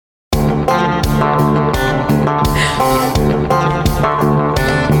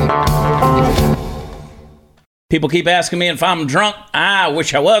People keep asking me if I'm drunk. I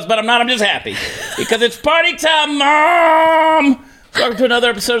wish I was, but I'm not. I'm just happy because it's party time, Mom. Welcome to another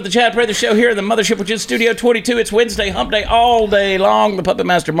episode of the Chad Prather Show here in the Mothership, which is Studio 22. It's Wednesday, hump day, all day long. The Puppet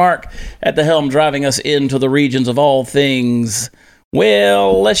Master Mark at the helm, driving us into the regions of all things.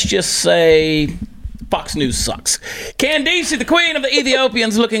 Well, let's just say Fox News sucks. Candice, the queen of the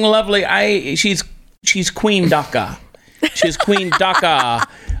Ethiopians, looking lovely. She's Queen Daka. She's Queen Daka.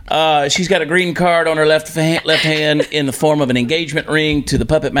 She's got a green card on her left hand in the form of an engagement ring to the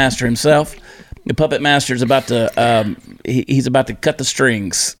Puppet Master himself. The Puppet Master's about to he's about to cut the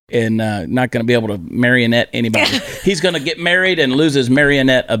strings and not going to be able to marionette anybody. He's going to get married and lose his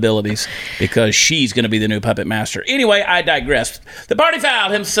marionette abilities because she's going to be the new Puppet Master. Anyway, I digress. The Party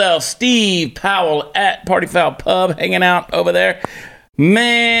Foul himself, Steve Powell at Party Foul Pub, hanging out over there.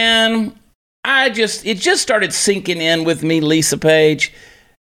 Man, it just started sinking in with me, Lisa Page.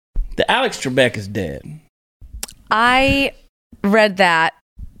 The Alex Trebek is dead. I read that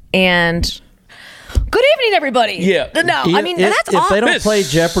and good evening, everybody. Yeah. No, I mean, that's if awesome. they don't play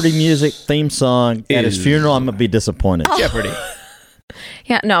Jeopardy music theme song at his funeral, I'm going to be disappointed. Jeopardy.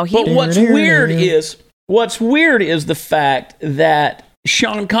 Yeah, no. But what's weird is the fact that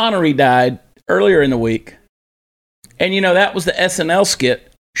Sean Connery died earlier in the week. And, that was the SNL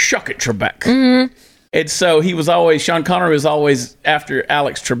skit, Shuck It, Trebek. Mm-hmm. And so Sean Connery was always after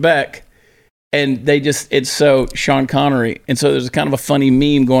Alex Trebek. And it's so Sean Connery. And so there's kind of a funny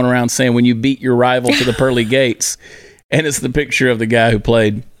meme going around saying when you beat your rival to the pearly gates. And it's the picture of the guy who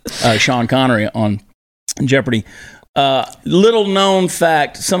played Sean Connery on Jeopardy. Little known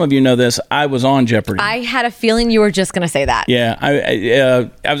fact, some of you know this, I was on Jeopardy. I had a feeling you were just going to say that. Yeah,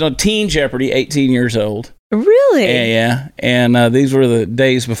 I was on Teen Jeopardy, 18 years old. Really? Yeah. And these were the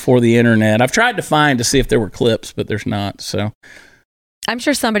days before the internet. I've tried to find to see if there were clips, but there's not, so... I'm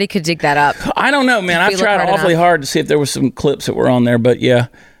sure somebody could dig that up. I don't know, man. I've tried awfully hard to see if there were some clips that were on there, but yeah.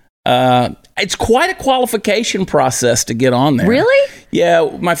 It's quite a qualification process to get on there. Really?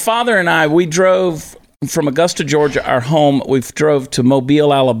 Yeah. My father and I, we drove from Augusta, Georgia, our home. We drove to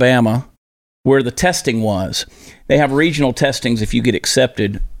Mobile, Alabama, where the testing was. They have regional testings if you get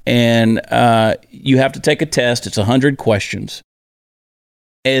accepted, and you have to take a test. It's 100 questions.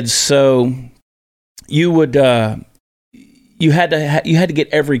 And so you would... You had to get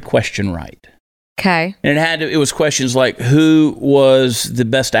every question right. Okay. And it was questions like who was the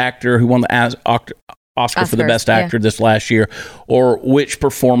best actor, who won the Oscar for the best actor this last year, or which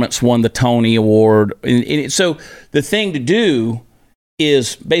performance won the Tony Award. And so the thing to do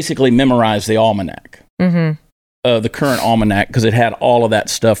is basically memorize the almanac, the current almanac, because it had all of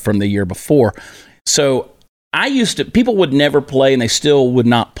that stuff from the year before. So people would never play, and they still would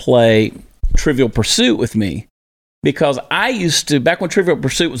not play Trivial Pursuit with me. Because I used to, back when Trivial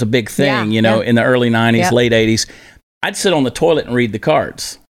Pursuit was a big thing, in the early 90s, late 80s, I'd sit on the toilet and read the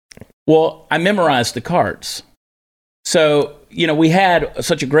cards. Well, I memorized the cards. So, we had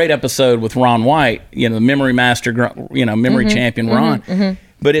such a great episode with Ron White, the memory master, memory champion Ron. Mm-hmm.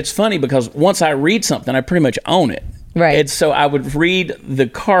 But it's funny because once I read something, I pretty much own it. Right. And so I would read the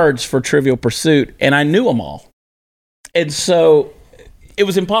cards for Trivial Pursuit, and I knew them all. And so... it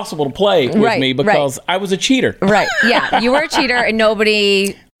was impossible to play with me because I was a cheater. Right. Yeah. You were a cheater and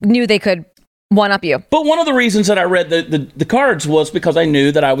nobody knew they could one-up you. But one of the reasons that I read the cards was because I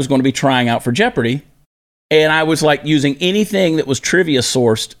knew that I was going to be trying out for Jeopardy. And I was like using anything that was trivia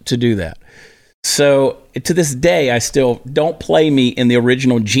sourced to do that. So to this day, I still don't play me in the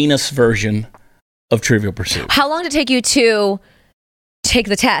original Genus version of Trivial Pursuit. How long did it take you to... take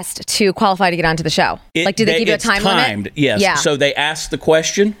the test to qualify to get onto the show? Did they give you a time timed, limit? Yes. Yeah. So they ask the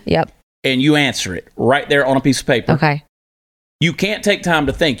question. Yep. And you answer it right there on a piece of paper. Okay. You can't take time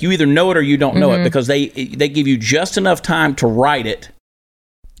to think. You either know it or you don't know it because they give you just enough time to write it.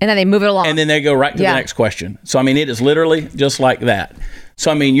 And then they move it along. And then they go right to the next question. So, it is literally just like that.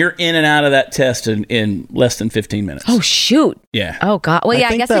 So, you're in and out of that test in less than 15 minutes. Oh, shoot. Yeah. Oh, God. Well,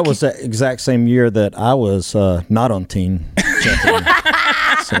 I guess that was the exact same year that I was not on Teen Jeopardy.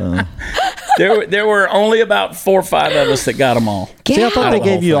 So. There were only about 4 or 5 of us that got them all. See, I thought they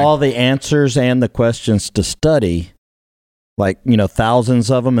gave you all the answers and the questions to study. Like,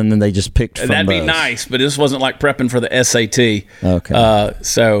 thousands of them, and then they just picked from That'd those. be nice, but this wasn't like prepping for the SAT. Okay.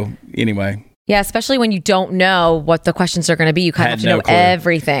 So, anyway. Yeah, especially when you don't know what the questions are going to be. You kind of have to know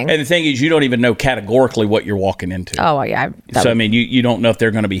everything. And the thing is, you don't even know categorically what you're walking into. Oh, yeah. So, you don't know if they're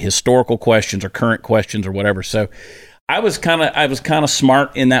going to be historical questions or current questions or whatever. So, I was kind of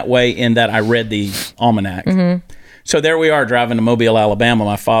smart in that way, in that I read the almanac. Mm-hmm. So there we are driving to Mobile, Alabama,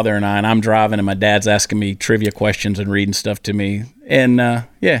 my father and I, and I'm driving and my dad's asking me trivia questions and reading stuff to me. And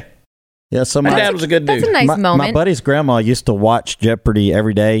yeah, Yeah, so my dad was a good dude. That's a nice moment. My buddy's grandma used to watch Jeopardy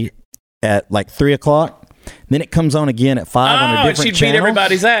every day at like 3 o'clock. Then it comes on again at 5 on a different channel. And she'd beat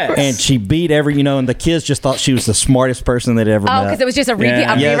everybody's ass. And she beat and the kids just thought she was the smartest person they'd ever met. Oh, because it was just a repeat.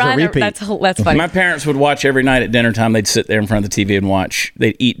 Yeah, it was a repeat. That's funny. My parents would watch every night at dinner time. They'd sit there in front of the TV and watch.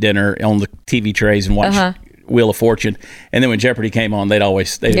 They'd eat dinner on the TV trays and watch Wheel of Fortune. And then when Jeopardy came on, they didn't want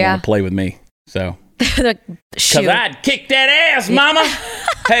to play with me. So... Because I'd kick that ass, mama.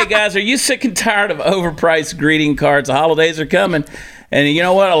 Hey, guys, are you sick and tired of overpriced greeting cards? The holidays are coming. And you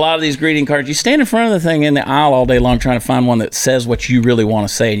know what? A lot of these greeting cards, you stand in front of the thing in the aisle all day long trying to find one that says what you really want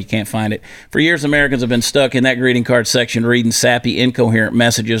to say, and you can't find it. For years, Americans have been stuck in that greeting card section reading sappy, incoherent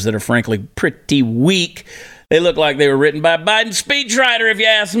messages that are frankly pretty weak. They look like they were written by Biden's speechwriter, if you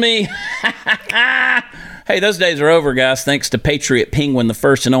ask me. Hey, those days are over, guys, thanks to Patriot Penguin, the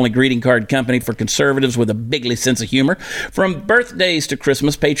first and only greeting card company for conservatives with a bigly sense of humor. From birthdays to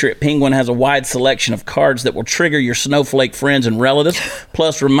Christmas, Patriot Penguin has a wide selection of cards that will trigger your snowflake friends and relatives,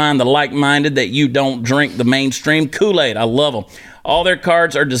 plus remind the like-minded that you don't drink the mainstream Kool-Aid. I love them. All their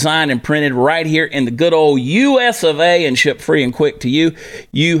cards are designed and printed right here in the good old US of A and shipped free and quick to you.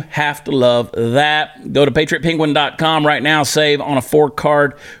 You have to love that. Go to patriotpenguin.com right now. Save on a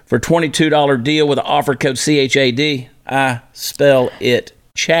 4-card for $22 deal with the offer code CHAD. I spell it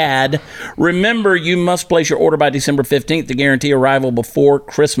Chad. Remember, you must place your order by December 15th to guarantee arrival before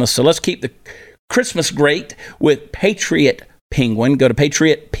Christmas. So let's keep the Christmas great with Patriot Penguin. Go to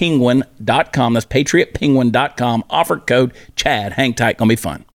patriotpenguin.com. That's patriotpenguin.com. Offer code Chad. Hang tight. Gonna be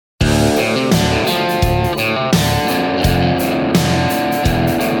fun.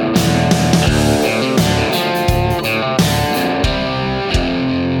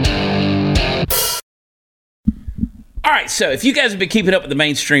 All right, so if you guys have been keeping up with the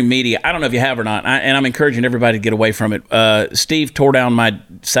mainstream media, I don't know if you have or not, and I'm encouraging everybody to get away from it. Steve tore down my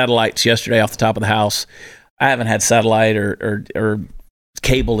satellites yesterday off the top of the house. I haven't had satellite or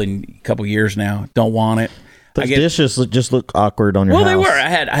cable in a couple years now. Don't want it. Those dishes just look awkward on your house. Well, they were. I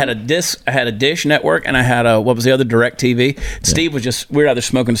had a Dish Network, and I had what was the other, DirecTV. Yeah. Steve was we were out there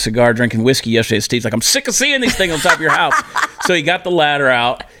smoking a cigar, drinking whiskey yesterday. Steve's like, I'm sick of seeing these things on top of your house. So he got the ladder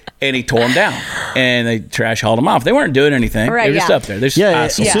out. And he tore them down, and they trash hauled them off. They weren't doing anything. Right, they were just up there.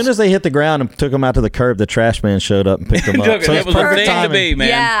 As soon as they hit the ground and took them out to the curb, the trash man showed up and picked them up. So it was a thing to be,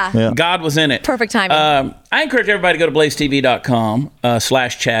 man. Yeah. God was in it. Perfect timing. I encourage everybody to go to blazetv.com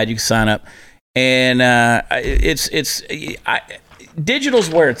 /Chad. You can sign up, and digital's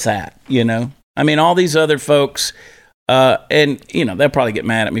where it's at. You know, I mean, all these other folks. And, you know, they'll probably get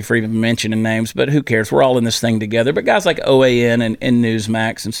mad at me for even mentioning names, but who cares? We're all in this thing together. But guys like OAN and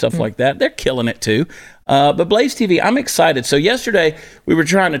Newsmax and stuff like that, they're killing it too. But Blaze TV, I'm excited. So yesterday we were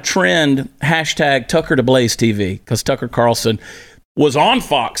trying to trend hashtag Tucker to Blaze TV because Tucker Carlson was on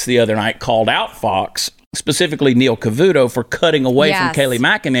Fox the other night, called out Fox, specifically Neil Cavuto, for cutting away from Kayleigh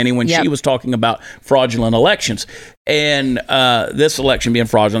McEnany when she was talking about fraudulent elections. And this election being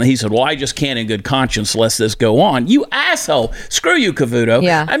fraudulent, he said, well, I just can't in good conscience let this go on. You asshole. Screw you, Cavuto.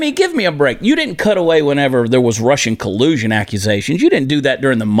 Yeah. I mean, give me a break. You didn't cut away whenever there was Russian collusion accusations. You didn't do that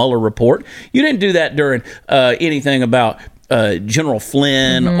during the Mueller report. You didn't do that during anything about General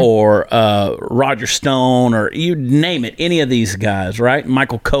Flynn or Roger Stone or you name it, any of these guys, right?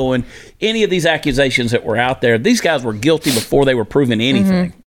 Michael Cohen, any of these accusations that were out there, these guys were guilty before they were proven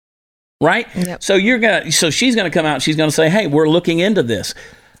anything, right? Yep. So she's gonna come out and she's gonna say, hey, we're looking into this.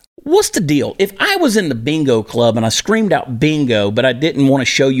 What's the deal? If I was in the bingo club and I screamed out bingo, but I didn't want to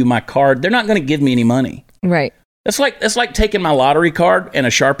show you my card, they're not gonna give me any money. Right. That's like taking my lottery card and a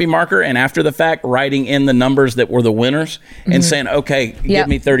Sharpie marker and after the fact writing in the numbers that were the winners and saying, okay, give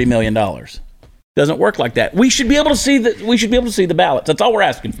me $30 million. Doesn't work like that. We should be able to see the ballots. That's all we're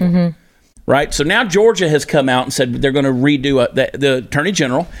asking for. Right? So now Georgia has come out and said they're going to redo the Attorney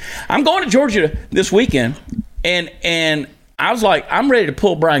General. I'm going to Georgia this weekend and I was like, I'm ready to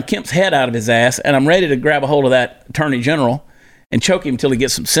pull Brian Kemp's head out of his ass and I'm ready to grab a hold of that Attorney General and choke him until he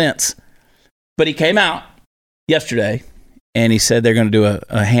gets some sense. But he came out yesterday, and he said they're going to do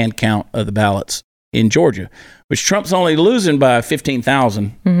a hand count of the ballots in Georgia, which Trump's only losing by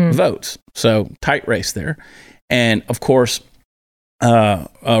 15,000 votes. So tight race there. And of course,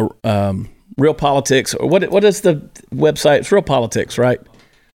 Real Politics, or what is the website? It's Real Politics, right?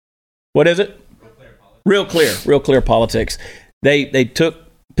 What is it? Real Clear Politics. They took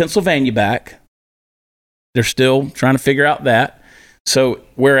Pennsylvania back. They're still trying to figure out that. So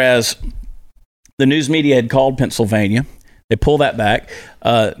whereas the news media had called Pennsylvania, they pull that back.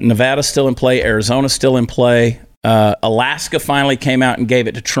 Nevada's still in play. Arizona's still in play. Alaska finally came out and gave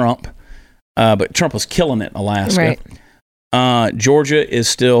it to Trump, but Trump was killing it in Alaska. Right. Georgia they're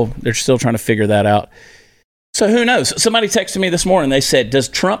still trying to figure that out. So who knows? Somebody texted me this morning. They said, does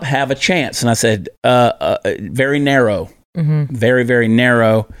Trump have a chance? And I said, very narrow. Very, very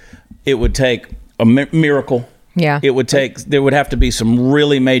narrow. It would take a miracle. Yeah. There would have to be some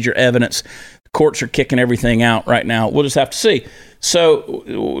really major evidence. Courts are kicking everything out right now. We'll just have to see. So,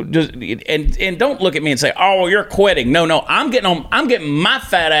 and don't look at me and say, "Oh, you're quitting." No, I'm getting my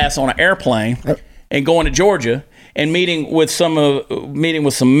fat ass on an airplane and going to Georgia and meeting with some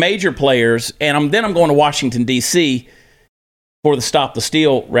major players, and I'm going to Washington D.C. for the Stop the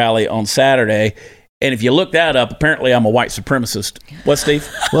Steal rally on Saturday. And if you look that up, apparently I'm a white supremacist. What, Steve?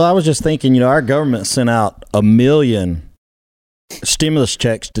 Well, I was just thinking, our government sent out 1 million stimulus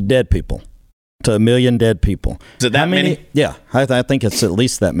checks to dead people. To 1 million dead people. Is it that many? Yeah, I think it's at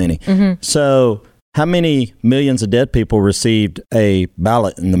least that many. Mm-hmm. So how many millions of dead people received a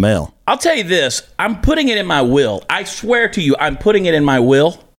ballot in the mail? I'll tell you this. I'm putting it in my will. I swear to you, I'm putting it in my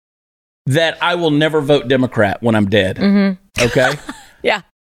will that I will never vote Democrat when I'm dead. Mm-hmm. Okay? Yeah.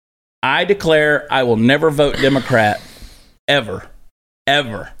 I declare I will never vote Democrat ever.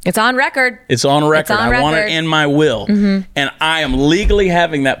 Ever. It's on record. It's on record. I want it in my will. Mm-hmm. And I am legally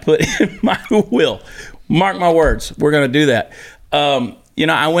having that put in my will. Mark my words. We're going to do that.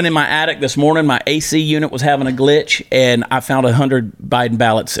 I went in my attic this morning. My AC unit was having a glitch, and I found 100 Biden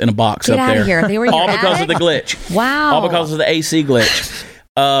ballots in a box Get up out there. Of here. They were in all your because attic? of the glitch. Wow. All because of the AC glitch.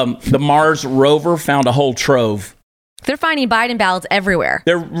 The Mars rover found a whole trove. They're finding Biden ballots everywhere.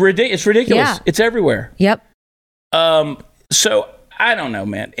 It's ridiculous. Yeah. It's everywhere. Yep. So I don't know,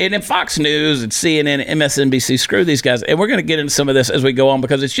 man. And in Fox News and CNN, MSNBC, screw these guys. And we're going to get into some of this as we go on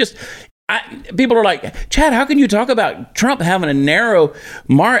because it's just, people are like, Chad, how can you talk about Trump having a narrow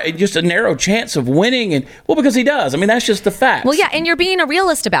chance of winning? And well, because he does. I mean, that's just the facts. Well, yeah, and you're being a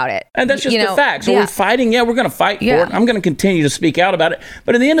realist about it. And that's just the facts. So we're fighting. Yeah, we're going to fight for it. I'm going to continue to speak out about it.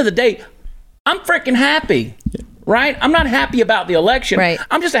 But at the end of the day, I'm freaking happy. Right? I'm not happy about the election. Right.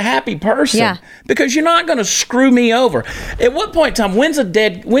 I'm just a happy person. Yeah. Because you're not going to screw me over. At what point in time, when's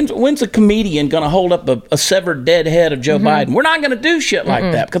a comedian going to hold up a severed dead head of Joe Biden? We're not going to do shit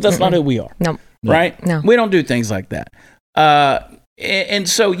like that because that's not who we are. No. Right? No. We don't do things like that. And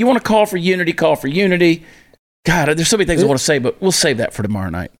so you want to call for unity. God, there's so many things I want to say, but we'll save that for tomorrow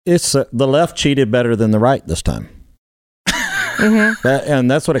night. It's the left cheated better than the right this time. And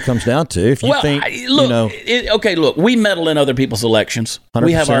that's what it comes down to. If you think, look, we meddle in other people's elections. 100%.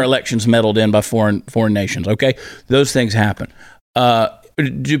 We have our elections meddled in by foreign nations. Okay, those things happen. But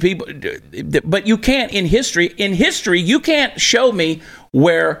you can't in history. You can't show me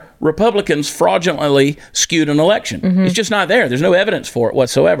where Republicans fraudulently skewed an election. It's just not there. There's no evidence for it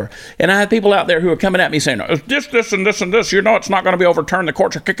whatsoever. And I have people out there who are coming at me saying, this, and this, and this. It's not going to be overturned. The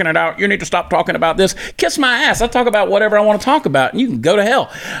courts are kicking it out. You need to stop talking about this. Kiss my ass. I talk about whatever I want to talk about, and you can go to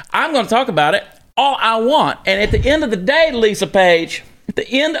hell. I'm going to talk about it all I want. And at the end of the day, Lisa Page,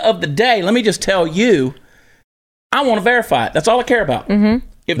 let me just tell you, I want to verify it. That's all I care about.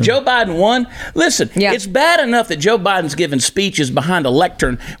 If Joe Biden won, listen, it's bad enough that Joe Biden's giving speeches behind a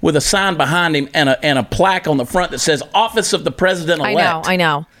lectern with a sign behind him and a plaque on the front that says Office of the President-elect. I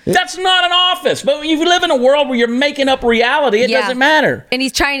know. That's not an office. But when you live in a world where you're making up reality, it doesn't matter. And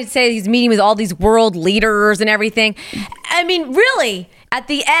he's trying to say he's meeting with all these world leaders and everything. I mean, really, at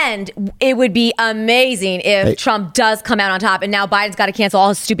the end, it would be amazing if Trump does come out on top, and now Biden's got to cancel all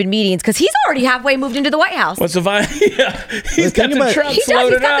his stupid meetings because he's already halfway moved into the White House. What's the vibe? He's got the Trump He's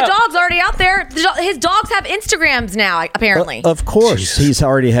loaded got up. the dogs already out there. His dogs have Instagrams now, apparently. Of course, he's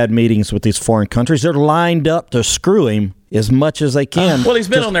already had meetings with these foreign countries. They're lined up to screw him as much as they can. Well, he's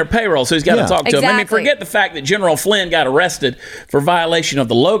been on their payroll, so he's got to talk to them. I mean, forget the fact that General Flynn got arrested for violation of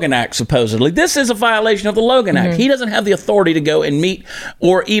the Logan Act, supposedly. This is a violation of the Logan Act. He doesn't have the authority to go and meet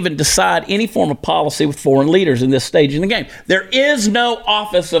or even decide any form of policy with foreign leaders in this stage in the game. There is no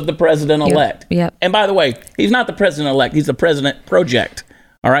office of the president-elect. Yep. And by the way, he's not the president-elect. He's the president project.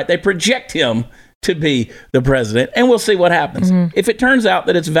 All right? They project him to be the president, and we'll see what happens. If it turns out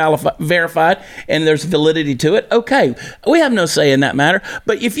that it's verified and there's validity to it, okay, we have no say in that matter.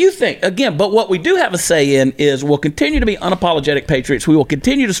 But if you think, again, but what we do have a say in is we'll continue to be unapologetic patriots. We will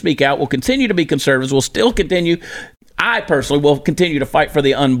continue to speak out. We'll continue to be conservatives. We'll still continue. I personally will continue to fight for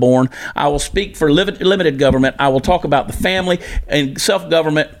the unborn. I will speak for limited government. I will talk about the family and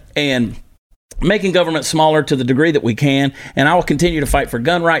self-government and making government smaller to the degree that we can, and I will continue to fight for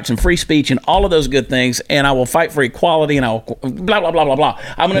gun rights and free speech and all of those good things, and I will fight for equality, and I will blah, blah, blah, blah, blah.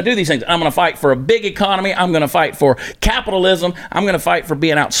 I'm going to do these things. I'm going to fight for a big economy. I'm going to fight for capitalism. I'm going to fight for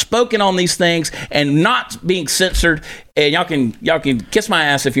being outspoken on these things and not being censored, and y'all can kiss my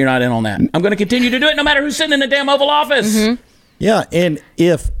ass if you're not in on that. I'm going to continue to do it no matter who's sitting in the damn Oval Office. Mm-hmm. Yeah, and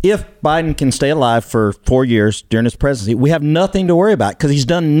if Biden can stay alive for 4 years during his presidency, we have nothing to worry about because he's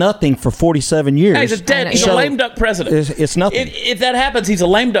done nothing for 47 years. Yeah, he's a lame duck president. It's nothing. If that happens, he's a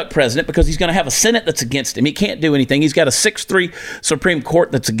lame duck president because he's going to have a Senate that's against him. He can't do anything. He's got a 6-3 Supreme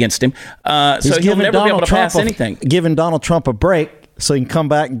Court that's against him. So he'll never be able to pass anything. Giving Donald Trump a break so he can come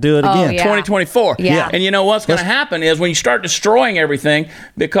back and do it again. Yeah. 2024. Yeah. And you know what's going to happen is when you start destroying everything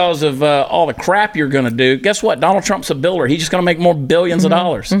because of all the crap you're going to do, guess what? Donald Trump's a builder. He's just going to make more billions of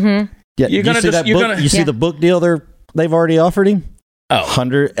dollars. Mm-hmm. Yeah, you see the book deal they've already offered him?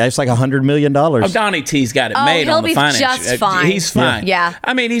 It's like $100 million. Donnie T's got it made on the finance. Just fine. He's fine. Yeah.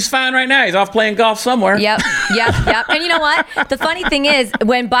 I mean, he's fine right now. He's off playing golf somewhere. Yep. And you know what? The funny thing is,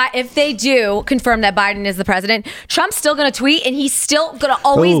 if they do confirm that Biden is the president, Trump's still going to tweet, and he's still going to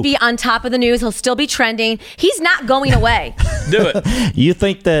always be on top of the news. He'll still be trending. He's not going away. Do it. You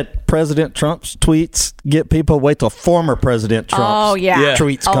think that President Trump's tweets get people? Wait till former President Trump's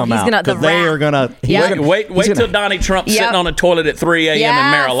tweets come out. Because they are going to... Wait till Donnie Trump's sitting on the toilet at 3 a.m.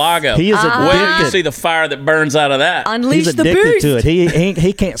 in Mar-a-Lago. He is addicted. Wait till you see the fire that burns out of that. Unleash He's the addicted beast. to it.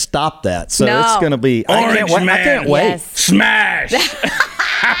 He can't stop that. So it's going to be... Orange Man. I can't wait. Yes. Smash.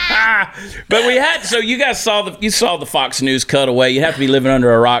 But you guys saw the Fox News cutaway. You have to be living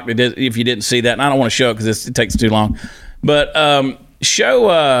under a rock if you didn't see that. And I don't want to show it because it takes too long. But show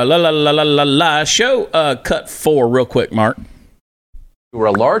cut 4 real quick, Mark. Where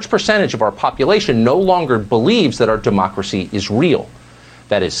a large percentage of our population no longer believes that our democracy is real.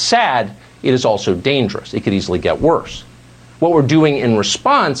 That is sad. It is also dangerous. It could easily get worse. What we're doing in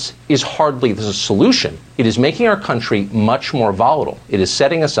response is hardly the solution. It is making our country much more volatile. It is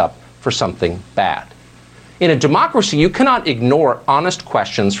setting us up for something bad. In a democracy, you cannot ignore honest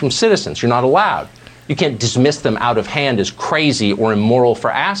questions from citizens. You're not allowed. You can't dismiss them out of hand as crazy or immoral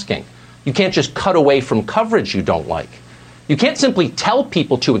for asking. You can't just cut away from coverage you don't like. You can't simply tell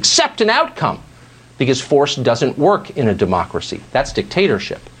people to accept an outcome because force doesn't work in a democracy. That's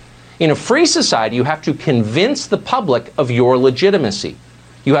dictatorship. In a free society, you have to convince the public of your legitimacy.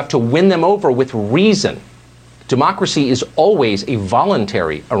 You have to win them over with reason. Democracy is always a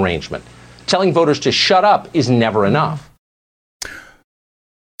voluntary arrangement. Telling voters to shut up is never enough.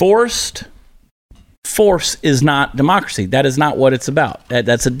 Force is not democracy. That is not what it's about.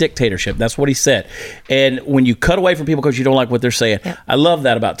 That's a dictatorship. That's what he said. And when you cut away from people because you don't like what they're saying, I love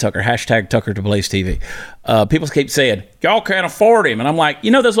that about Tucker. # Tucker to Blaze TV. People keep saying, y'all can't afford him. And I'm like,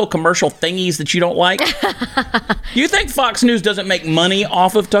 those little commercial thingies that you don't like? You think Fox News doesn't make money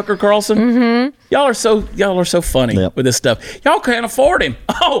off of Tucker Carlson? Mm-hmm. Y'all are so funny with this stuff. Y'all can't afford him.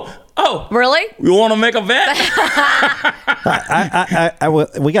 Oh, really? You want to make a bet?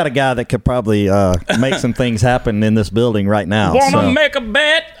 We got a guy that could probably make some things happen in this building right now. Want to make a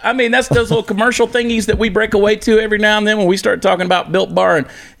bet? I mean, that's those little commercial thingies that we break away to every now and then when we start talking about Built Bar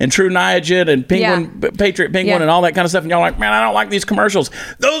and True Niagen and Patriot Penguin and all that kind of stuff. And y'all are like, man, I don't like these commercials.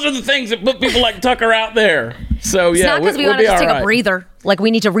 Those are the things that put people like Tucker out there. So, it's not because we want to just take a breather. Like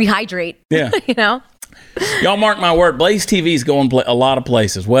we need to rehydrate. Yeah. Y'all mark my word, Blaze TV's going a lot of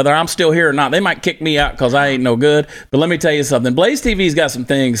places. Whether I'm still here or not, they might kick me out because I ain't no good. But let me tell you something. Blaze TV's got some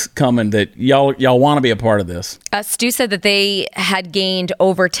things coming that y'all want to be a part of this. Stu said that they had gained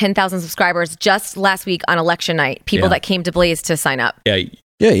over 10,000 subscribers just last week on election night. People that came to Blaze to sign up.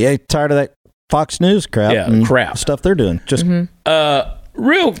 Yeah. Tired of that Fox News crap. Crap stuff they're doing. Just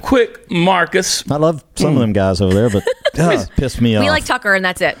real quick, Marcus. I love some of them guys over there, but piss me off. We like Tucker, and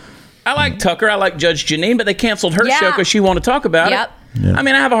that's it. I like Tucker. I like Judge Janine, but they canceled her show because she wanted to talk about it. Yeah. I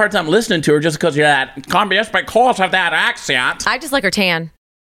mean, I have a hard time listening to her just because just because of that accent. I just like her tan.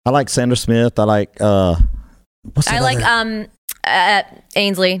 I like Sandra Smith. I like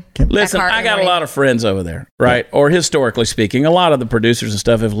Ainsley. Listen, I got a lot of friends over there, right? Or historically speaking, a lot of the producers and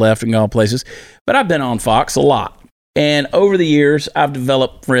stuff have left and gone places. But I've been on Fox a lot. And over the years, I've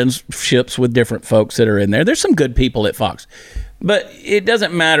developed friendships with different folks that are in there. There's some good people at Fox. But it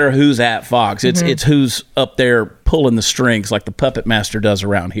doesn't matter who's at Fox. It's who's up there pulling the strings like the puppet master does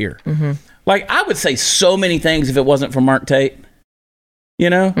around here. Mm-hmm. Like, I would say so many things if it wasn't for Mark Tate.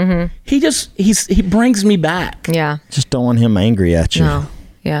 Mm-hmm. He brings me back. Yeah. Just don't want him angry at you. No.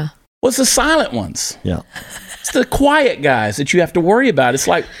 Yeah. Well, it's the silent ones. Yeah. It's the quiet guys that you have to worry about. It's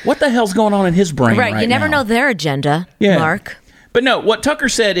like, what the hell's going on in his brain right now? You never know their agenda, Mark. But no, what Tucker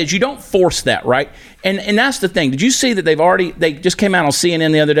said is you don't force that, right? And that's the thing. Did you see that they just came out on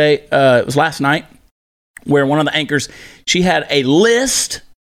CNN the other day, it was last night, where one of the anchors, she had a list,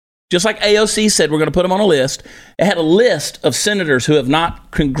 just like AOC said, we're going to put them on a list. It had a list of senators who have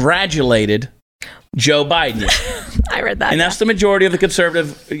not congratulated Joe Biden. I read that. And that's the majority of the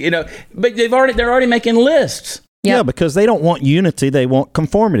conservative, but they're already making lists. Yep. Yeah, because they don't want unity; they want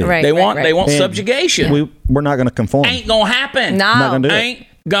conformity. Right, they want and subjugation. We're not going to conform. Ain't gonna happen. No, not gonna do ain't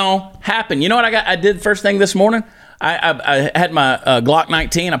gonna happen. You know what I did first thing this morning? I had my Glock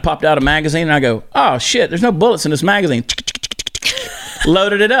 19. I popped out a magazine and I go, oh shit, there's no bullets in this magazine.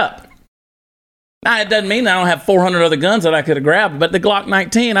 Loaded it up. Now, it doesn't mean that I don't have 400 other guns that I could have grabbed, but the Glock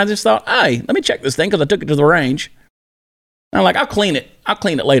 19, I just thought, hey, let me check this thing because I took it to the range. And I'm like, I'll clean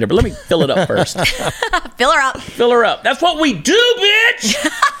it later, but let me fill it up first. Fill her up. Fill her up. That's what we do, bitch.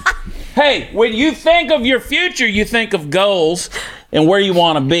 Hey, when you think of your future, you think of goals and where you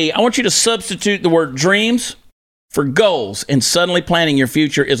want to be. I want you to substitute the word dreams for goals, and suddenly planning your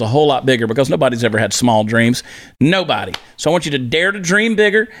future is a whole lot bigger because nobody's ever had small dreams. Nobody. So I want you to dare to dream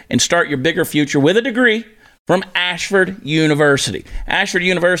bigger and start your bigger future with a degree from Ashford University. Ashford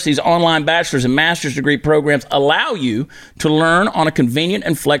University's online bachelor's and master's degree programs allow you to learn on a convenient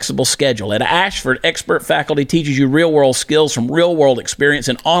and flexible schedule. At Ashford, expert faculty teaches you real-world skills from real-world experience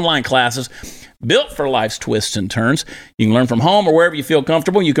in online classes built for life's twists and turns. You can learn from home or wherever you feel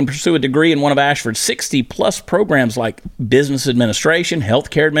comfortable. You can pursue a degree in one of Ashford's 60-plus programs like business administration,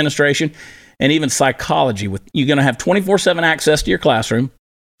 healthcare administration, and even psychology. You're going to have 24/7 access to your classroom.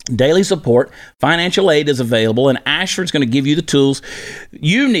 Daily support, financial aid is available, and Ashford's going to give you the tools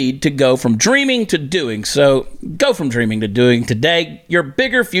you need to go from dreaming to doing. So go from dreaming to doing today. Your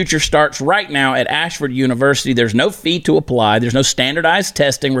bigger future starts right now at Ashford University. There's no fee to apply. There's no standardized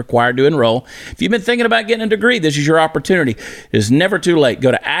testing required to enroll. If you've been thinking about getting a degree, this is your opportunity. It is never too late. Go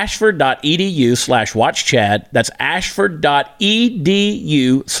to ashford.edu/watchchad. That's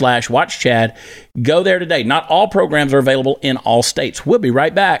ashford.edu/watchchad. Go there today. Not all programs are available in all states. We'll be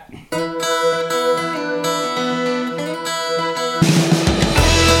right back.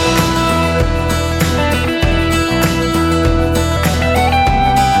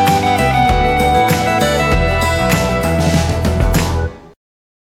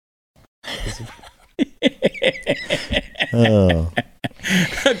 Oh.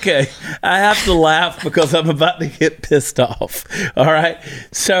 Okay, I have to laugh because I'm about to get pissed off. All right,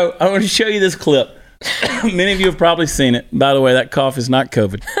 so I want to show you this clip. Many of you have probably seen it. By the way, that cough is not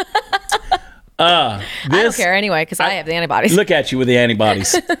COVID. I don't care anyway because I have the antibodies. Look at you with the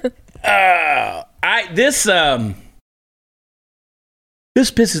antibodies. This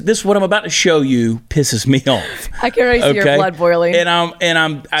what I'm about to show you pisses me off. I can already see your blood boiling. And I've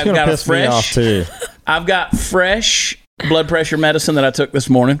got a fresh. I've got fresh blood pressure medicine that I took this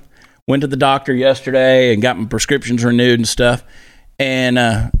morning. Went to the doctor yesterday and got my prescriptions renewed and stuff. And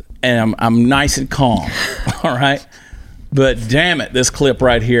I'm nice and calm. All right. But damn it, this clip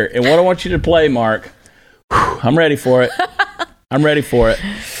right here. And what I want you to play, Mark. I'm ready for it. I'm ready for it.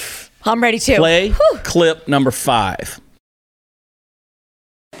 I'm ready too. Play clip number 5.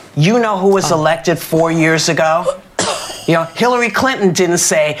 You know who was elected 4 years ago? Hillary Clinton didn't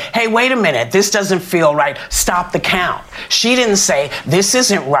say, hey, wait a minute, this doesn't feel right, stop the count. She didn't say, this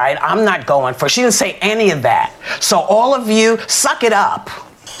isn't right, I'm not going for it. She didn't say any of that. So all of you, suck it up.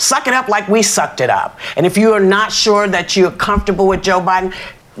 Suck it up like we sucked it up. And if you are not sure that you're comfortable with Joe Biden,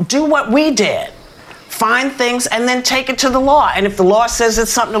 do what we did. Find things and then take it to the law. And if the law says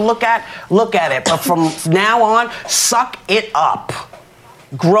it's something to look at it. But from now on, suck it up.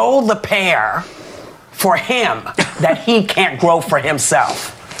 Grow the pear for him that he can't grow for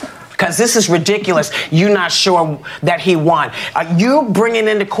himself. Because this is ridiculous. You're not sure that he won. You bringing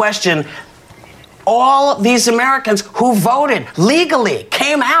into question all these Americans who voted legally,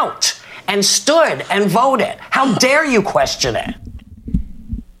 came out and stood and voted. How dare you question it?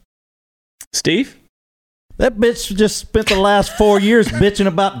 Steve? That bitch just spent the last 4 years bitching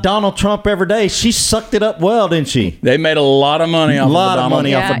about Donald Trump every day. She sucked it up well, didn't she? They made a lot of money off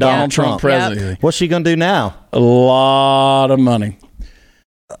of Donald Trump presidency. Yep. What's she going to do now? A lot of money.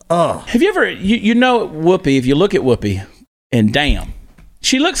 Have you ever, you know Whoopi, if you look at Whoopi, and damn,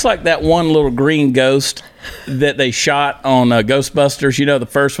 she looks like that one little green ghost that they shot on Ghostbusters, the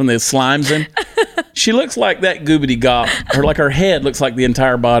first one that slimes in. She looks like that goobity gop. Her head looks like the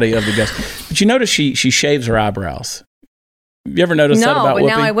entire body of the ghost. But you notice she shaves her eyebrows. Have you ever noticed that about Whoopi? No,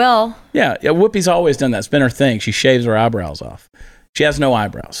 but now I will. Yeah, Whoopi's always done that. It's been her thing. She shaves her eyebrows off. She has no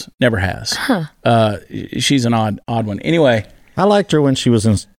eyebrows. Never has. Huh. She's an odd one. Anyway. I liked her when she was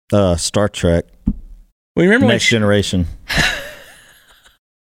in Star Trek. Well, you remember Next Generation.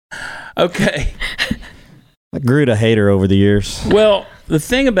 Okay. I grew to hate her over the years. Well, the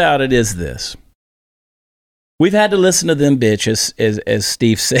thing about it is this. We've had to listen to them bitches, as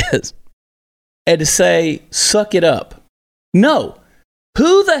Steve says, and to say, suck it up. No.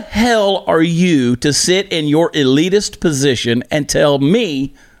 Who the hell are you to sit in your elitist position and tell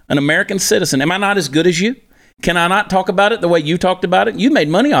me, an American citizen, am I not as good as you? Can I not talk about it the way you talked about it? You made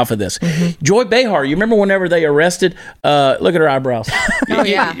money off of this. Mm-hmm. Joy Behar, you remember whenever they arrested, look at her eyebrows. Oh,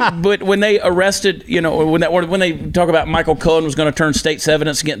 yeah. But when they arrested, when they talk about Michael Cohen was going to turn state's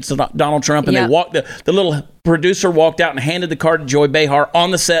evidence against Donald Trump, and they walked, the little producer walked out and handed the card to Joy Behar on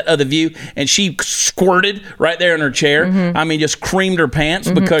the set of The View, and she squirted right there in her chair. Mm-hmm. I mean, just creamed her pants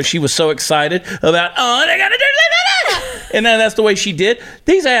because she was so excited about, they got to do that. And then that's the way she did.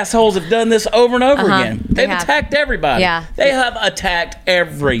 These assholes have done this over and over again. They've attacked everybody. Yeah. They have attacked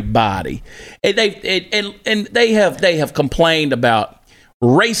everybody. And they have complained about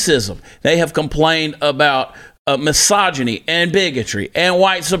racism. They have complained about misogyny and bigotry and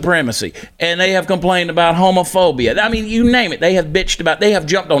white supremacy, and they have complained about homophobia. I mean, you name it. They have bitched about. They have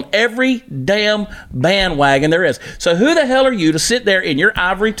jumped on every damn bandwagon there is. So who the hell are you to sit there in your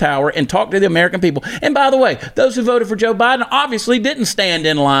ivory tower and talk to the American people? And by the way, those who voted for Joe Biden obviously didn't stand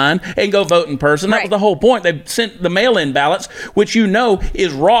in line and go vote in person. That was the whole point. They sent the mail-in ballots, which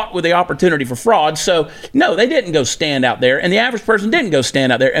is wrought with the opportunity for fraud. So no, they didn't go stand out there, and the average person didn't go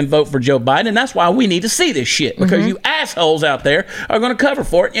stand out there and vote for Joe Biden. And that's why we need to see this shit. Because you assholes out there are going to cover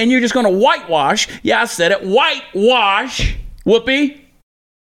for it, and you're just going to whitewash. Yeah, I said it. Whitewash. Whoopee.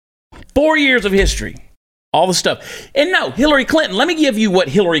 4 years of history. All the stuff. And no, Hillary Clinton. Let me give you what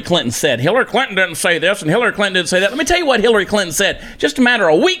Hillary Clinton said. Hillary Clinton didn't say this, and Hillary Clinton didn't say that. Let me tell you what Hillary Clinton said just a matter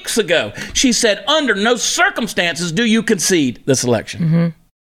of weeks ago. She said, under no circumstances do you concede this election. Mm-hmm.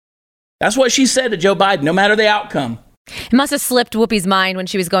 That's what she said to Joe Biden, no matter the outcome. It must have slipped Whoopi's mind when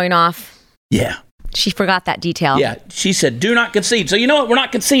she was going off. Yeah. She forgot that detail. Yeah, she said, do not concede. So you know what? We're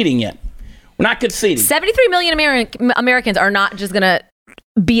not conceding yet. We're not conceding. 73 million Americans are not just going to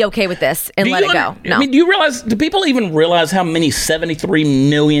be okay with this and let it go. No. I mean, do people even realize how many 73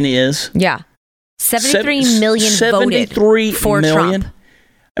 million is? Yeah. 73 million voted for Trump.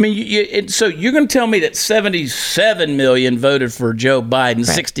 I mean, so you're going to tell me that 77 million voted for Joe Biden,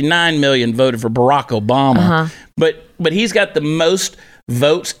 right. 69 million voted for Barack Obama, but he's got the most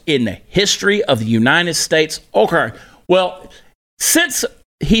votes in the history of the United States. Okay, well, since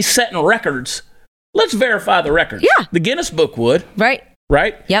he's setting records, let's verify the records. Yeah. The Guinness Book would. Right.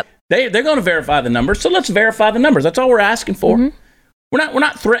 Yep. They're going to verify the numbers, so let's verify the numbers. That's all we're asking for. Mm-hmm. We're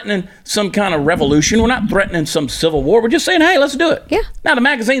not threatening some kind of revolution. We're not threatening some civil war. We're just saying, hey, let's do it. Yeah. Now, the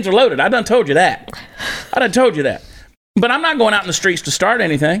magazines are loaded. I done told you that. But I'm not going out in the streets to start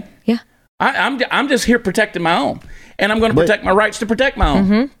anything. Yeah. I'm just here protecting my own. And I'm going to protect my rights to protect my own.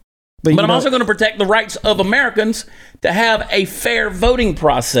 Mm-hmm. But I'm also going to protect the rights of Americans to have a fair voting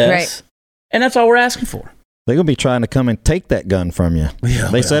process. Right. And that's all we're asking for. They're going to be trying to come and take that gun from you. Yeah,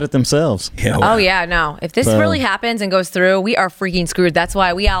 they said it themselves. Yeah, well. Oh, yeah, no. If this really happens and goes through, we are freaking screwed. That's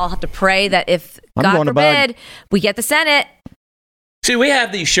why we all have to pray that if, God forbid, we get the Senate. See, we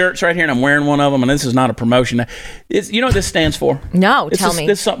have these shirts right here, and I'm wearing one of them, and this is not a promotion. You know what this stands for? No, tell me.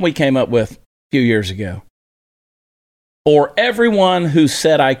 This is something we came up with a few years ago. For everyone who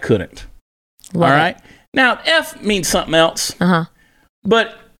said I couldn't. All right? Now, F means something else. Uh-huh.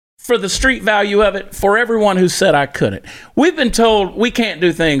 But for the street value of it, for everyone who said I couldn't. We've been told we can't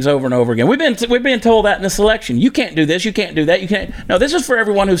do things over and over again. We've been told that in this election. You can't do this. You can't do that. You can't. No, this is for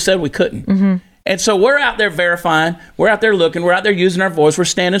everyone who said we couldn't. Mm-hmm. And so we're out there verifying. We're out there looking. We're out there using our voice. We're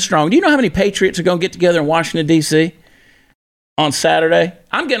standing strong. Do you know how many patriots are going to get together in Washington, D.C. on Saturday?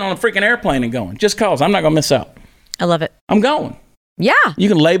 I'm getting on a freaking airplane and going just because I'm not going to miss out. I love it. I'm going. Yeah. You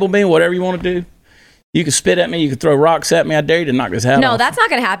can label me whatever you want to do. You can spit at me. You can throw rocks at me. I dare you to knock this hat off. No, that's not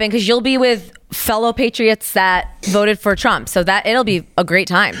going to happen because you'll be with fellow patriots that voted for Trump. So it'll be a great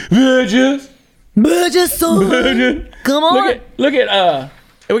time. Bitches. Come on. Look at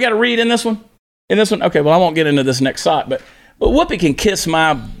we got to read in this one. Okay, well, I won't get into this next slide, but Whoopi can kiss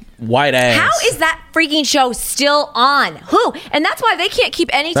my white ass. How is that freaking show still on? Who? And that's why they can't keep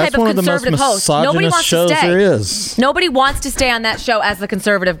any type of conservative host. Nobody wants to stay. There is. Nobody wants to stay on that show as the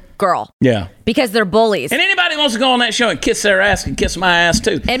conservative girl. Yeah. Because they're bullies. And anybody wants to go on that show and kiss their ass can kiss my ass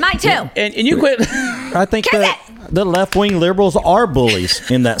too. And mine too. And you quit. I think the left-wing liberals are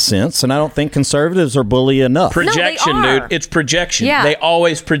bullies in that sense, and I don't think conservatives are bully enough. Projection, no, dude. It's projection. Yeah. They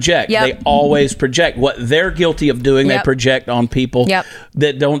always project. Yep. They always project. What they're guilty of doing, they project on people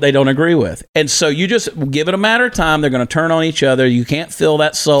that they don't agree with. And so you just give it a matter of time. They're going to turn on each other. You can't fill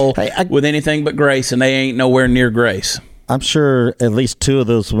that soul with anything but grace, and they ain't nowhere near grace. I'm sure at least two of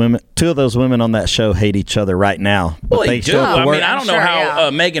those women on that show hate each other right now. But Well, they do. I mean, I don't know how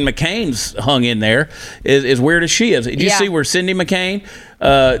Meghan McCain's hung in there. As weird as she is. Did you see where Cindy McCain,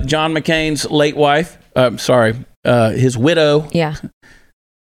 John McCain's late wife, his widow? Yeah.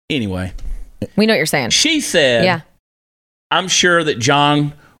 Anyway, we know what you're saying. She said, I'm sure that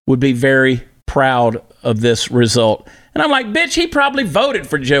John would be very proud of this result. And I'm like, bitch, he probably voted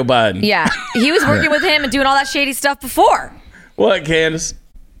for Joe Biden. Yeah. He was working with him and doing all that shady stuff before. What, Candace?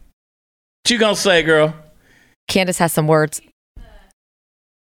 What you gonna say, girl? Candace has some words.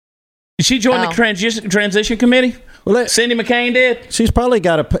 Did she join the transition committee? Well, Cindy McCain did? She's probably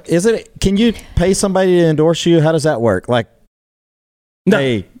got to... Can you pay somebody to endorse you? How does that work? Like, no.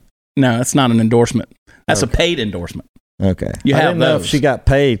 Hey. No, that's not an endorsement. That's a paid endorsement. Okay. You have I didn't know if she got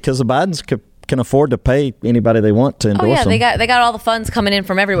paid, because the Bidens can afford to pay anybody they want to endorse them. They got all the funds coming in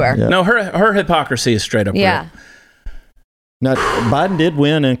from everywhere. Yeah. No, her hypocrisy is straight up real. Now, Biden did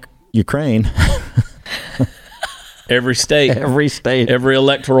win in Ukraine. Every state. Every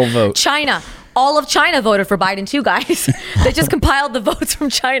electoral vote. China. All of China voted for Biden too, guys. They just compiled the votes from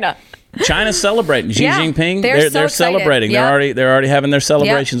China. China's celebrating. Xi Jinping, they're celebrating. Yep. They're already having their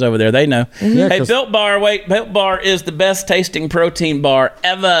celebrations over there. They know. Mm-hmm. Yeah, hey, Built Bar is the best tasting protein bar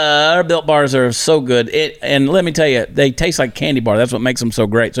ever. Built Bars are so good. And let me tell you, they taste like candy bar. That's what makes them so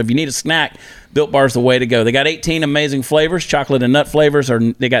great. So if you need a snack, Built Bar is the way to go. They got 18 amazing flavors, chocolate and nut flavors.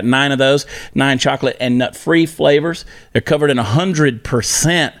 They got 9 of those, 9 chocolate and nut-free flavors. They're covered in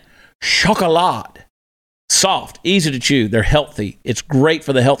 100% chocolate. Soft, easy to chew. They're healthy. It's great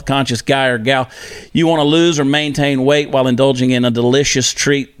for the health-conscious guy or gal. You want to lose or maintain weight while indulging in a delicious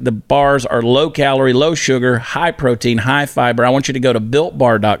treat. The bars are low-calorie, low-sugar, high-protein, high-fiber. I want you to go to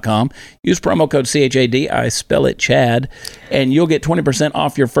BuiltBar.com. Use promo code CHAD. I spell it Chad. And you'll get 20%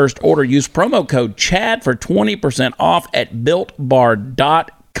 off your first order. Use promo code Chad for 20% off at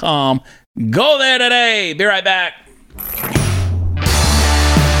BuiltBar.com. Go there today. Be right back.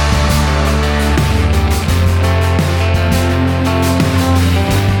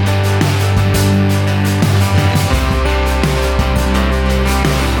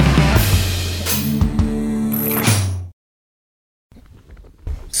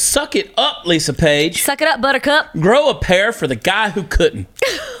 Suck it up, Lisa Page. Suck it up, Buttercup. Grow a pair for the guy who couldn't.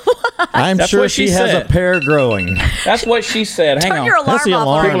 I'm sure she has a pair growing. That's what she said. Hang Turn on. your alarm That's the off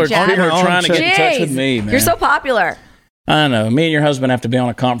alarm. already, Chad. People are trying to get in touch with me, man. You're so popular. I know. Me and your husband have to be on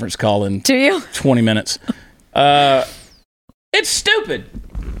a conference call in Do you? 20 minutes. It's stupid.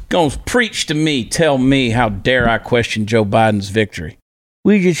 Gonna preach to me, tell me how dare I question Joe Biden's victory.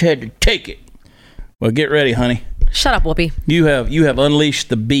 We just had to take it. Well, get ready, honey. Shut up, Whoopi. You have unleashed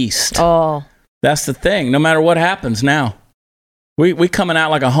the beast. Oh. That's the thing. No matter what happens now, we coming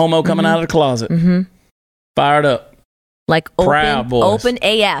out like a homo coming out of the closet. Mm-hmm. Fired up. Like Proud boys. Open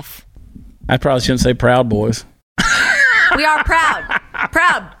AF. I probably shouldn't say proud boys. We are proud.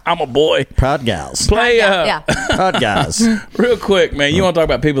 Proud. I'm a boy. Proud gals. Play Proud guys. real quick, man. You want to talk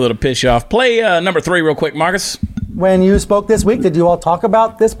about people that'll piss you off? Play number 3 real quick, Marcus. When you spoke this week, did you all talk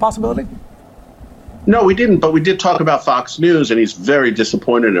about this possibility? No, we didn't, but we did talk about Fox News, and he's very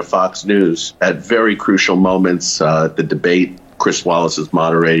disappointed at Fox News at very crucial moments. The debate Chris Wallace is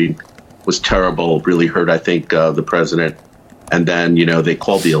moderating was terrible, really hurt, I think, the president. And then, they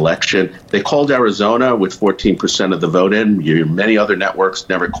called the election. They called Arizona with 14% of the vote in. Many other networks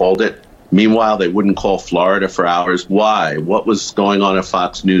never called it. Meanwhile, they wouldn't call Florida for hours. Why? What was going on at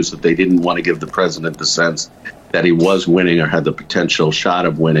Fox News that they didn't want to give the president the sense that he was winning or had the potential shot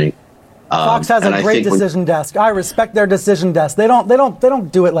of winning? Fox has a great decision desk. I respect their decision desk. They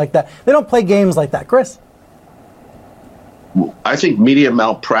don't do it like that. They don't play games like that, Chris. I think media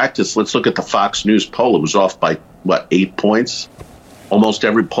malpractice. Let's look at the Fox News poll. It was off by 8 points. Almost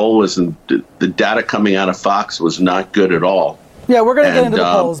every poll was the data coming out of Fox was not good at all. Yeah, we're going to get into the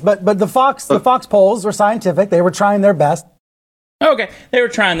polls, but the Fox polls were scientific. They were trying their best. Okay, they were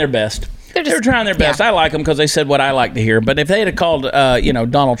trying their best. They were trying their best. Yeah. I like them because they said what I like to hear. But if they had called,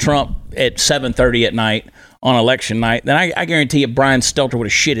 Donald Trump at 7:30 at night on election night, then I guarantee you Brian Stelter would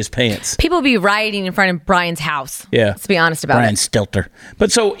have shit his pants. People would be rioting in front of Brian's house. Yeah. Let's be honest about Brian Stelter.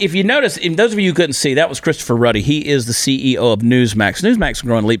 But so if you notice, and those of you who couldn't see, that was Christopher Ruddy. He is the CEO of Newsmax. Newsmax is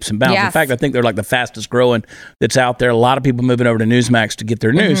growing leaps and bounds. Yes. In fact, I think they're like the fastest growing that's out there. A lot of people moving over to Newsmax to get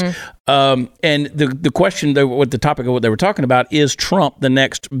their news. And the question, what the topic of what they were talking about is Trump the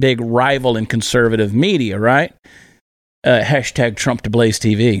next big rival in conservative media, right? Hashtag Trump to Blaze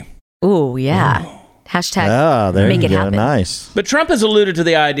TV. Ooh, yeah. Ooh. Hashtag there make you it go. happen. Nice. But Trump has alluded to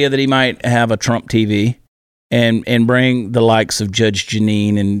the idea that he might have a Trump TV and bring the likes of Judge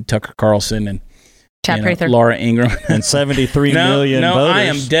Jeanine and Tucker Carlson and Chad Prather, Laura Ingraham, and 73 million No, voters. I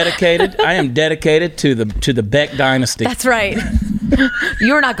am dedicated to the Beck dynasty. That's right.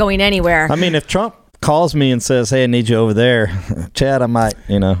 You're not going anywhere. I mean, if Trump calls me and says, "Hey, I need you over there," Chad, I might,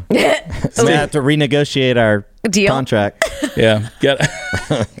 I have to renegotiate our deal contract. Yeah,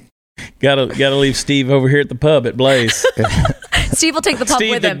 gotta leave Steve over here at the pub at Blaze. Steve will take the pub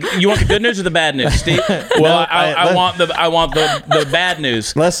with him. You want the good news or the bad news, Steve? Well, I want the bad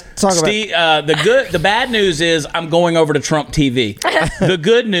news. Let's talk Steve, the bad news is I'm going over to Trump TV. The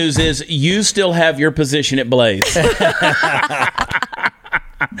good news is you still have your position at Blaze.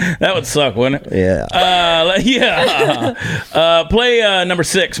 That would suck, wouldn't it? Yeah. Play number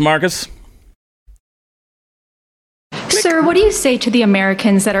 6, Marcus. Sir, what do you say to the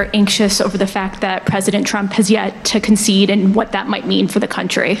Americans that are anxious over the fact that President Trump has yet to concede and what that might mean for the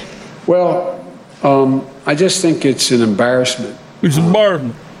country? Well, I just think it's an embarrassment. It's an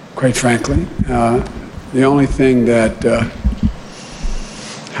embarrassment. Quite frankly. The only thing that,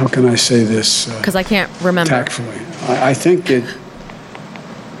 how can I say this? Because I can't remember. Tactfully. I think it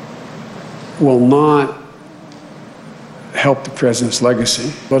will not help the president's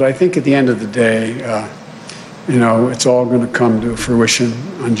legacy. But I think at the end of the day, it's all going to come to fruition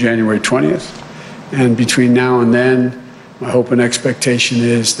on January 20th. And between now and then, my hope and expectation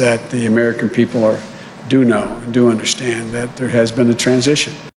is that the American people do know and do understand that there has been a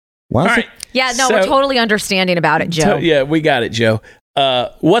transition. All right. Yeah, no, we're totally understanding about it, Joe. Yeah, we got it, Joe.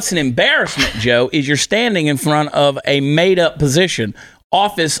 What's an embarrassment, Joe, is you're standing in front of a made-up position,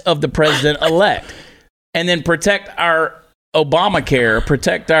 office of the president-elect, and then protect our Obamacare,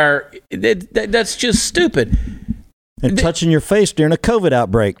 that's just stupid. And touching your face during a COVID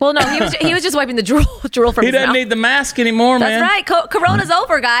outbreak. Well, no, he was just wiping the drool from his mouth. He doesn't need the mask anymore, man. That's right. Corona's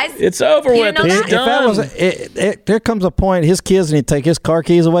over, guys. It's over with. It's done. There comes a point his kids need to take his car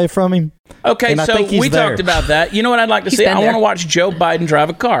keys away from him. Okay, so we talked about that. You know what I'd like to see? I want to watch Joe Biden drive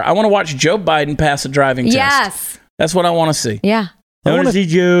a car. I want to watch Joe Biden pass a driving test. Yes. That's what I want to see. Yeah. I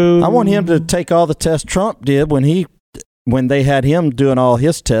want him to take all the tests Trump did when they had him doing all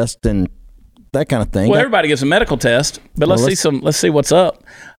his tests and that kind of thing. Well, everybody gets a medical test, but let's see what's up.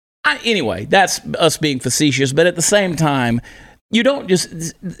 Anyway, that's us being facetious, but at the same time, you don't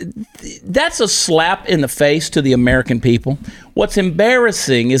that's a slap in the face to the American people. What's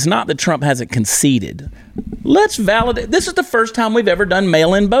embarrassing is not that Trump hasn't conceded. Let's validate. This is the first time we've ever done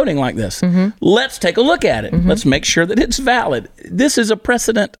mail-in voting like this. Mm-hmm. Let's take a look at it. Mm-hmm. Let's make sure that it's valid. This is a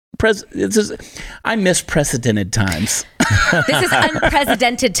precedent. I miss precedented times. This is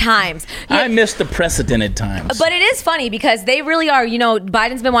unprecedented times. I miss the precedented times. But it is funny because they really are,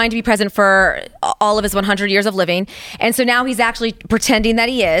 Biden's been wanting to be president for all of his 100 years of living. And so now he's actually pretending that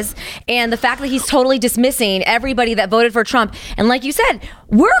he is. And the fact that he's totally dismissing everybody that voted for Trump. And like you said,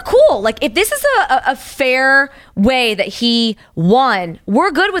 we're cool. Like if this is a fair way that he won,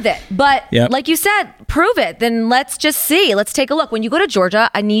 we're good with it. But like you said, prove it. Then let's just see. Let's take a look. When you go to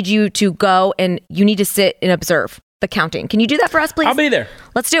Georgia, I need you to go and you need to sit and observe the counting. Can you do that for us, please? I'll be there.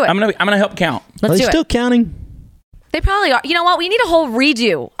 Let's do it. I'm gonna help count. Let's do it. Still counting? They probably are. You know what? We need a whole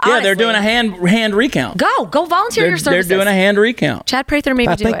redo. Honestly. Yeah, they're doing a hand recount. Go volunteer your services. They're doing a hand recount. Chad Prather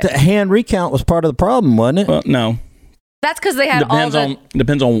maybe do it. I think the hand recount was part of the problem, wasn't it? Well, no. That's because they had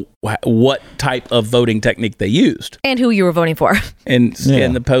depends on what type of voting technique they used and who you were voting for, and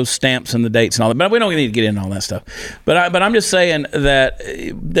the post stamps and the dates and all that. But we don't need to get into all that stuff. But I'm just saying that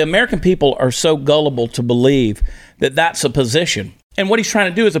the American people are so gullible to believe that that's a position, and what he's trying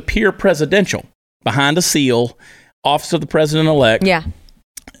to do is appear presidential behind a seal, office of the president-elect. Yeah.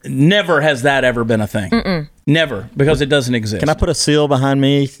 Never has that ever been a thing. Mm-mm. Never, because it doesn't exist. Can I put a seal behind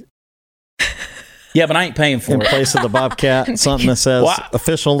me? Yeah, but I ain't paying for it. In place of the Bobcat, something that says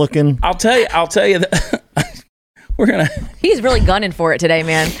official looking. I'll tell you that He's really gunning for it today,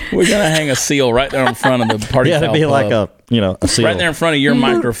 man. We're gonna hang a seal right there in front of the party. Yeah, it'd be like a seal right there in front of your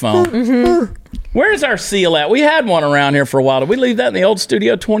microphone. Mm-hmm. Where's our seal at? We had one around here for a while. Did we leave that in the old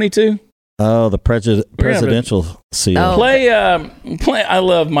Studio 22? Oh, the presidential seal. Oh. Play. I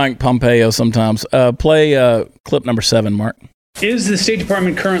love Mike Pompeo sometimes. Play clip number 7, Mark. Is the State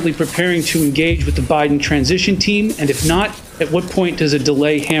Department currently preparing to engage with the Biden transition team? And if not, at what point does a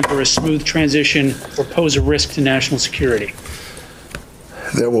delay hamper a smooth transition or pose a risk to national security?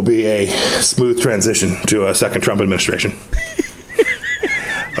 There will be a smooth transition to a second Trump administration.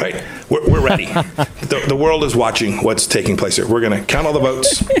 All right, we're ready. The world is watching what's taking place here. We're going to count all the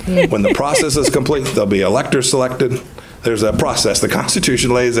votes. When the process is complete, there'll be electors selected. There's a process. The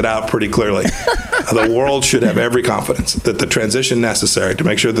Constitution lays it out pretty clearly. The world should have every confidence that the transition necessary to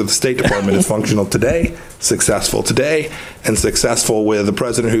make sure that the State Department is functional today, successful today, and successful with a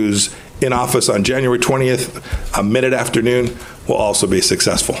president who's in office on January 20th, a minute afternoon, will also be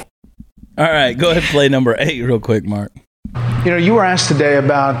successful. All right, go ahead and play number 8 real quick, Mark. You were asked today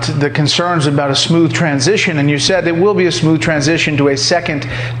about the concerns about a smooth transition, and you said there will be a smooth transition to a second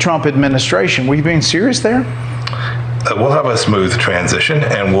Trump administration. Were you being serious there? We'll have a smooth transition,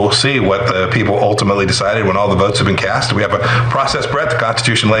 and we'll see what the people ultimately decided when all the votes have been cast. We have a process, Brett. The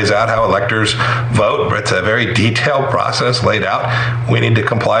Constitution lays out how electors vote. It's a very detailed process laid out. We need to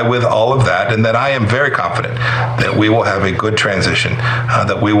comply with all of that, and then I am very confident that we will have a good transition,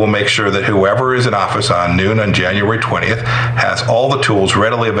 that we will make sure that whoever is in office on noon on January 20th has all the tools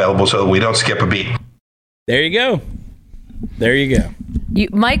readily available so that we don't skip a beat. There you go. There you go.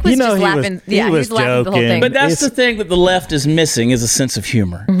 Mike was just laughing. He was laughing the whole thing. But that's the thing that the left is missing is a sense of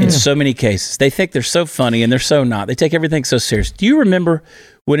humor in so many cases. They think they're so funny and they're so not. They take everything so serious. Do you remember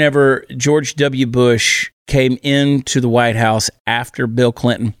whenever George W. Bush came into the White House after Bill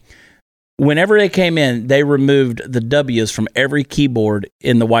Clinton? Whenever they came in, they removed the W's from every keyboard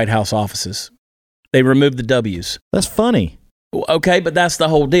in the White House offices. They removed the W's. That's funny. Okay, but that's the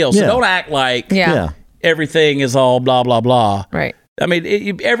whole deal. So don't act like everything is all blah, blah, blah. Right. I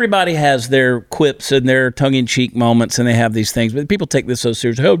mean, everybody has their quips and their tongue-in-cheek moments, and they have these things. But people take this so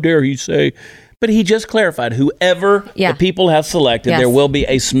seriously. How dare he say? But he just clarified, whoever the people have selected, there will be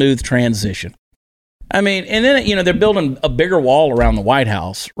a smooth transition. I mean, and then, they're building a bigger wall around the White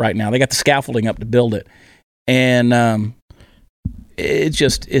House right now. They got the scaffolding up to build it. And it's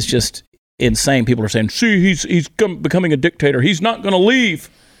just insane. People are saying, see, he's becoming a dictator. He's not going to leave.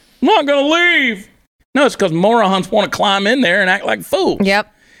 Not going to leave. No, it's because morons want to climb in there and act like fools.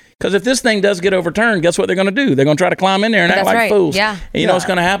 Yep. Because if this thing does get overturned, guess what they're going to do? They're going to try to climb in there and act like fools. Yeah. And you know what's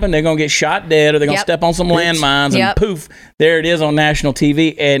going to happen? They're going to get shot dead, or they're going to step on some landmines, and poof, there it is on national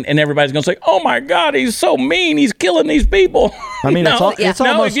TV, and everybody's going to say, oh my God, he's so mean. He's killing these people. I mean, it's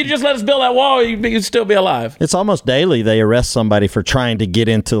almost, if you just let us build that wall, you'd still be alive. It's almost daily they arrest somebody for trying to get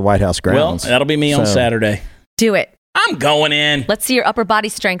into the White House grounds. Well, that'll be me on Saturday. Do it. I'm going in. Let's see your upper body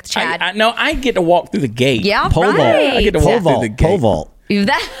strength, Chad. I get to walk through the gate. Yeah, pole vault. I get to walk through the gate. Pole vault.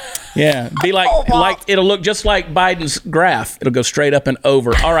 Yeah, be like it'll look just like Biden's graph. It'll go straight up and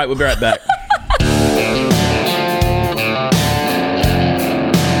over. All right, we'll be right back.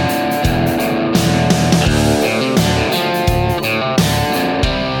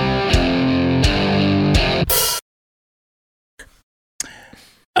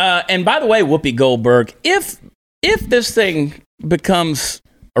 And by the way, Whoopi Goldberg, if this thing becomes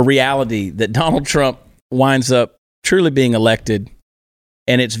a reality that Donald Trump winds up truly being elected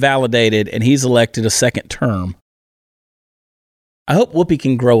and it's validated and he's elected a second term, I hope Whoopi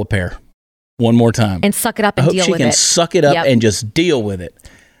can grow a pair one more time. And suck it up and deal with it. I hope she can suck it up and just deal with it.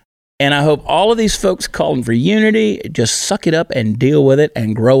 And I hope all of these folks calling for unity just suck it up and deal with it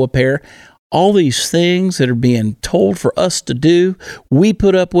and grow a pair. All these things that are being told for us to do, we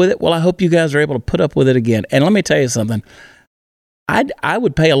put up with it. Well, I hope you guys are able to put up with it again. And let me tell you something. I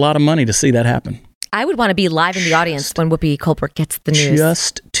would pay a lot of money to see that happen. I would want to be live in the audience when Whoopi Goldberg gets the news.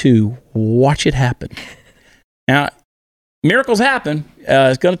 Just to watch it happen. Now, miracles happen.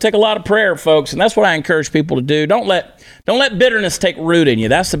 It's going to take a lot of prayer, folks, and that's what I encourage people to do. Don't let bitterness take root in you.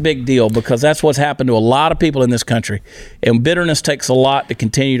 That's the big deal, because that's what's happened to a lot of people in this country. And bitterness takes a lot to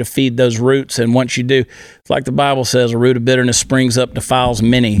continue to feed those roots. And once you do, it's like the Bible says, a root of bitterness springs up, defiles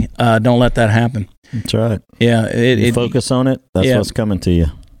many. Don't let that happen. That's right. Yeah. You focus on it. That's what's coming to you.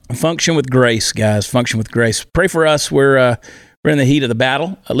 Function with grace, guys. Function with grace. Pray for us. We're in the heat of the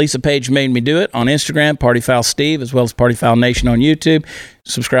battle. Lisa Page made me do it on Instagram, Party Foul Steve, as well as Party Foul Nation on YouTube.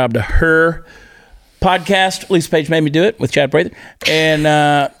 Subscribe to her podcast. Lisa Page made me do it with Chad Prather.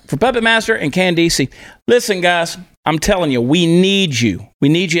 And for Puppet Master and Candice. Listen, guys, I'm telling you, we need you. We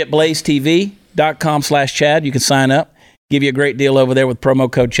need you at blazetv.com/Chad. You can sign up. Give you a great deal over there with promo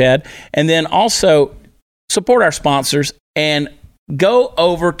code Chad. And then also support our sponsors and go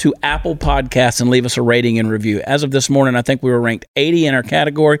over to Apple Podcasts and leave us a rating and review. As of this morning, I think we were ranked 80 in our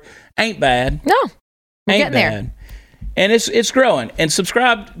category. Ain't bad. No, we're getting there. And it's growing. And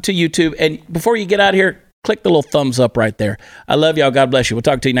subscribe to YouTube. And before you get out of here, click the little thumbs up right there. I love y'all. God bless you. We'll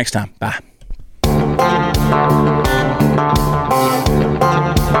talk to you next time. Bye.